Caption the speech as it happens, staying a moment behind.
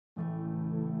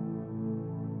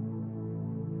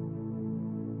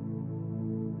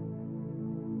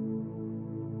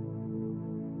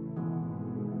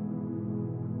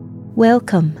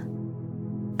Welcome,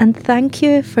 and thank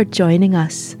you for joining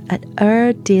us at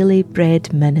Our Daily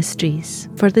Bread Ministries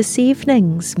for this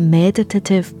evening's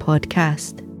meditative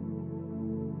podcast.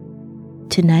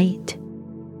 Tonight,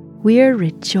 we're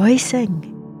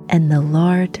rejoicing in the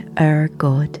Lord our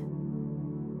God.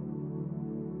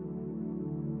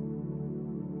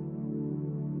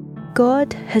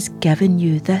 God has given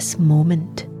you this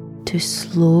moment to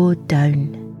slow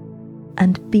down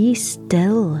and be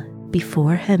still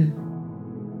before Him.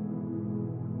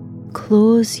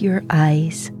 Close your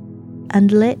eyes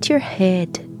and let your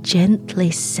head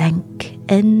gently sink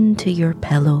into your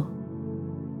pillow.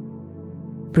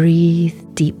 Breathe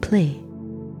deeply,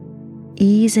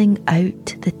 easing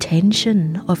out the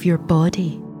tension of your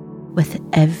body with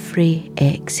every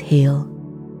exhale.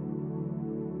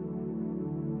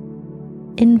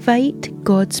 Invite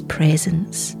God's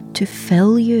presence to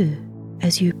fill you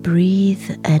as you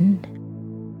breathe in.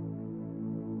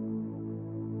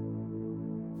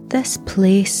 This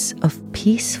place of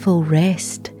peaceful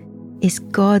rest is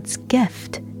God's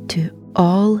gift to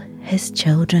all His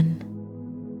children.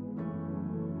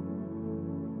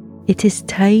 It is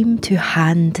time to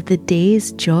hand the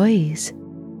day's joys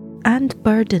and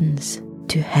burdens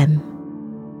to Him,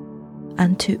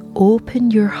 and to open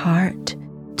your heart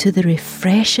to the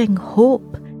refreshing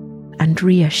hope and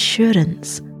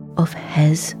reassurance of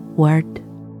His Word.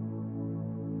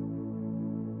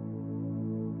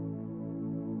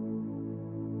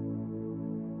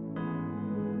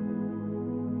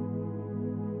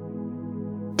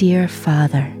 Dear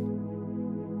Father,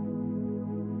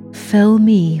 fill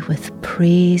me with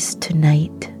praise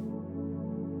tonight.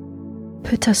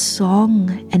 Put a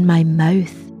song in my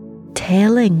mouth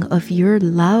telling of your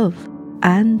love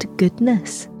and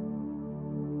goodness.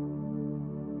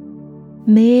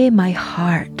 May my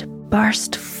heart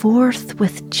burst forth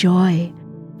with joy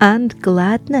and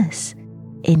gladness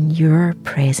in your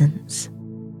presence.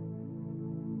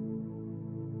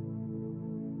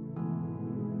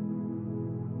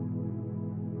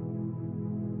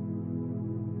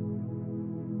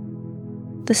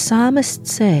 The psalmist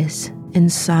says in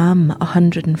Psalm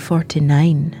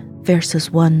 149,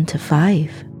 verses 1 to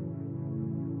 5,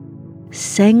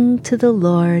 "Sing to the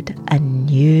Lord a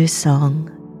new song,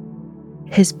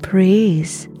 His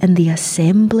praise in the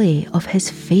assembly of His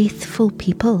faithful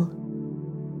people.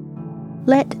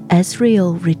 Let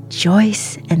Israel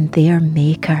rejoice in their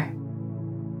Maker.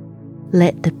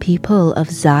 Let the people of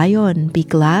Zion be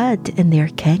glad in their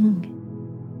King.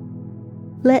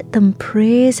 Let them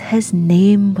praise His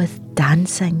name with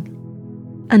dancing,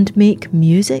 and make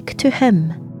music to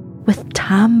Him with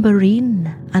tambourine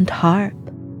and harp.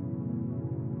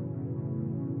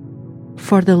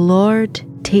 For the Lord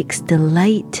takes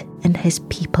delight in His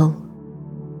people.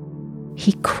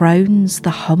 He crowns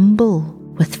the humble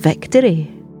with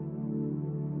victory.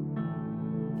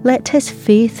 Let His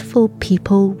faithful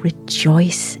people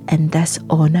rejoice in this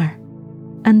honour,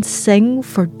 and sing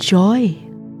for joy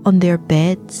on their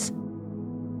beds.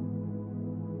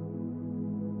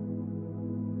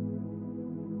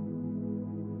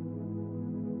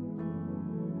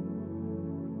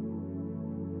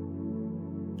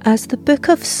 As the book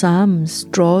of Psalms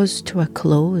draws to a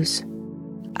close,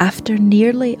 after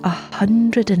nearly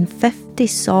 150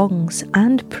 songs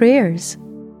and prayers,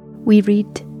 we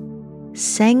read,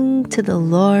 "Sing to the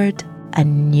Lord a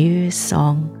new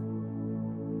song."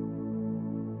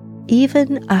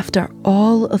 Even after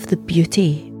all of the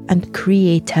beauty and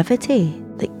creativity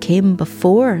that came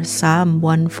before Psalm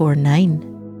 149,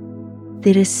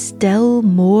 there is still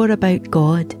more about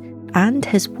God and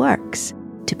His works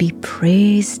to be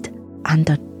praised and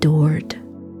adored.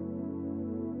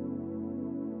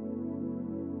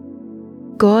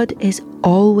 God is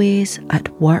always at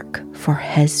work for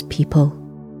His people.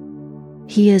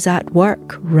 He is at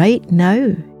work right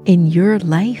now in your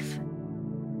life,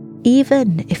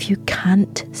 even if you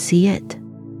can't see it.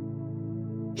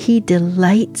 He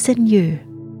delights in you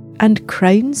and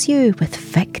crowns you with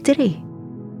victory,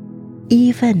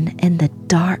 even in the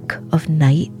dark of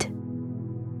night.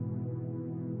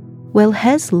 Will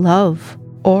His love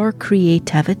or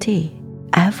creativity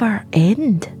ever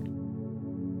end?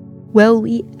 Will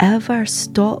we ever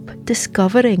stop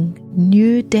discovering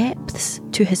new depths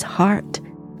to His heart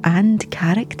and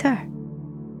character?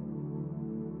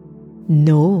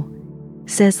 No,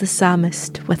 says the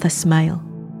psalmist with a smile.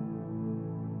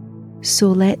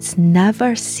 So let's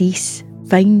never cease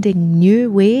finding new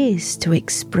ways to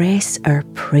express our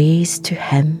praise to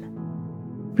Him,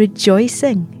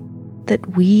 rejoicing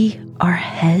that we are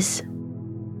His.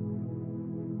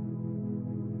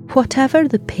 Whatever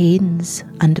the pains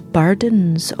and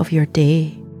burdens of your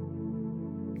day,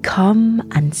 come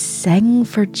and sing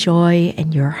for joy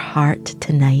in your heart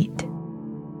tonight.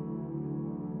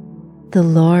 The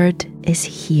Lord is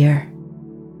here,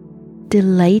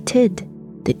 delighted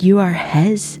that you are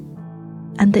His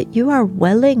and that you are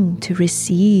willing to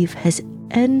receive His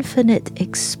infinite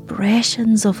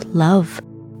expressions of love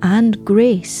and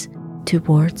grace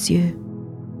towards you.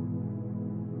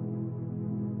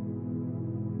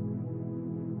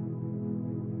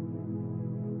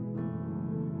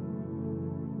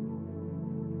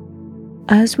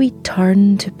 As we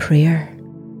turn to prayer,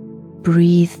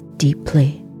 breathe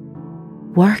deeply,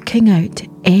 working out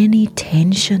any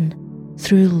tension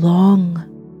through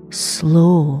long,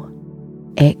 slow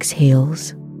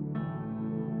exhales.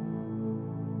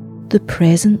 The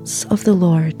presence of the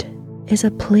Lord is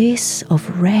a place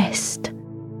of rest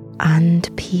and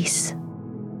peace.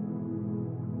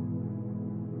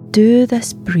 Do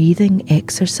this breathing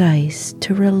exercise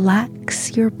to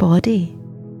relax your body,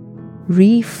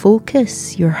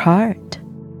 refocus your heart,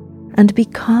 and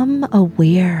become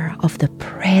aware of the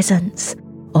presence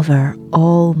of our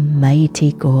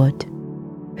Almighty God,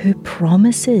 who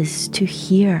promises to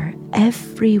hear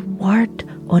every word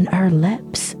on our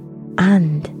lips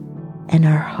and in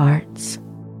our hearts.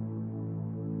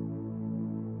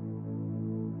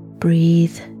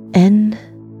 Breathe in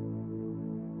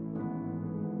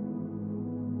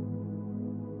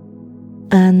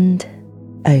and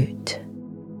out.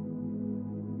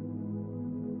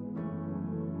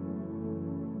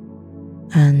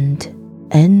 And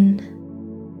in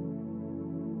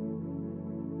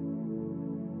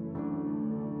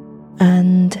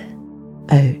and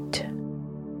out.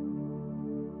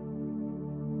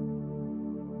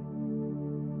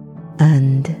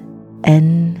 And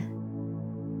in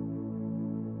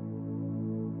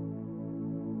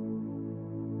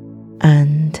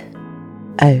and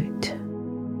out.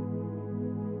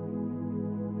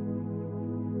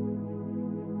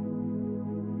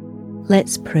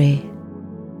 Let's pray.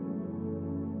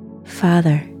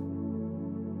 Father,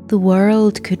 the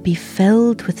world could be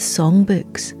filled with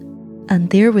songbooks, and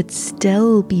there would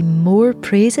still be more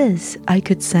praises I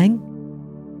could sing.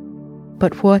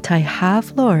 But what I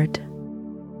have, Lord,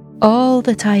 all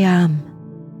that I am,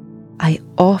 I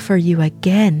offer you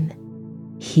again,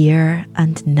 here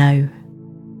and now.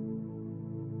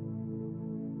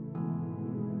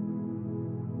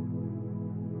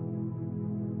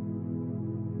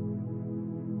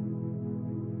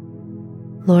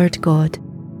 Lord God,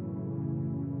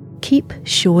 keep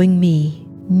showing me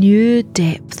new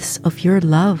depths of your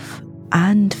love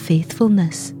and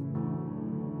faithfulness.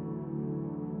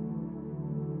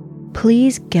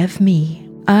 Please give me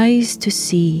eyes to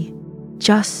see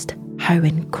just how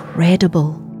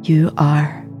incredible you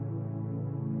are.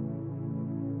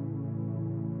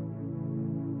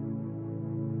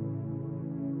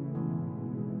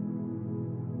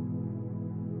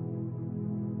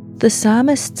 The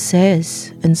psalmist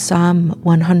says in Psalm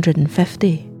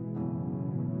 150,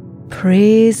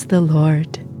 "Praise the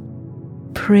Lord,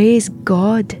 praise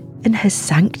God in His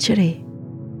sanctuary,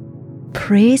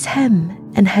 praise Him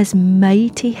in His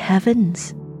mighty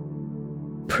heavens,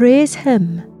 praise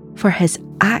Him for His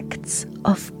acts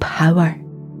of power,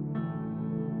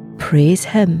 praise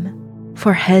Him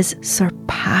for His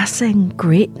surpassing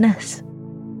greatness,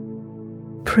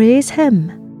 praise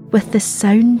Him with the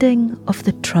sounding of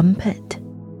the trumpet,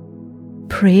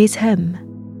 praise Him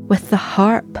with the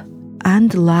harp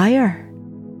and lyre,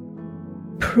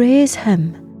 praise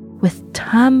Him with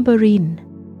tambourine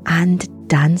and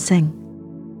dancing,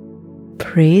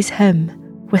 praise Him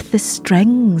with the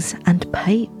strings and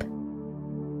pipe,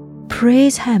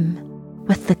 praise Him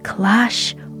with the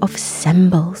clash of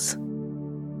cymbals,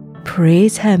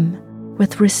 praise Him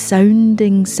with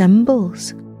resounding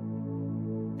cymbals.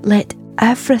 Let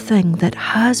everything that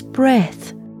has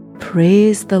breath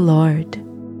praise the Lord.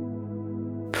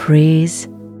 Praise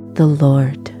the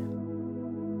Lord.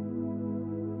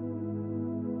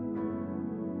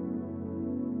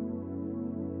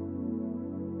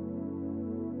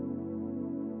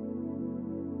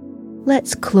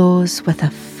 Let's close with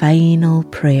a final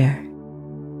prayer.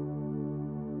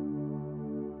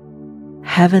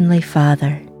 Heavenly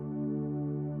Father,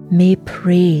 may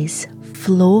praise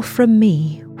flow from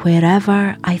me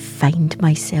wherever I find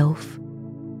myself.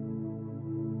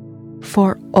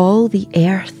 For all the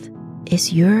earth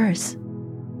is yours,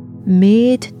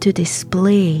 made to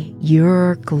display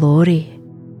your glory.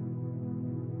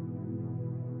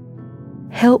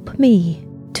 Help me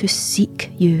to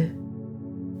seek you,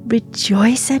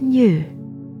 rejoice in you,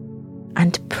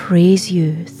 and praise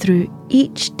you through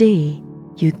each day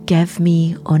you give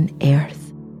me on earth.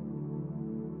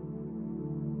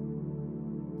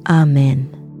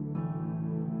 Amen.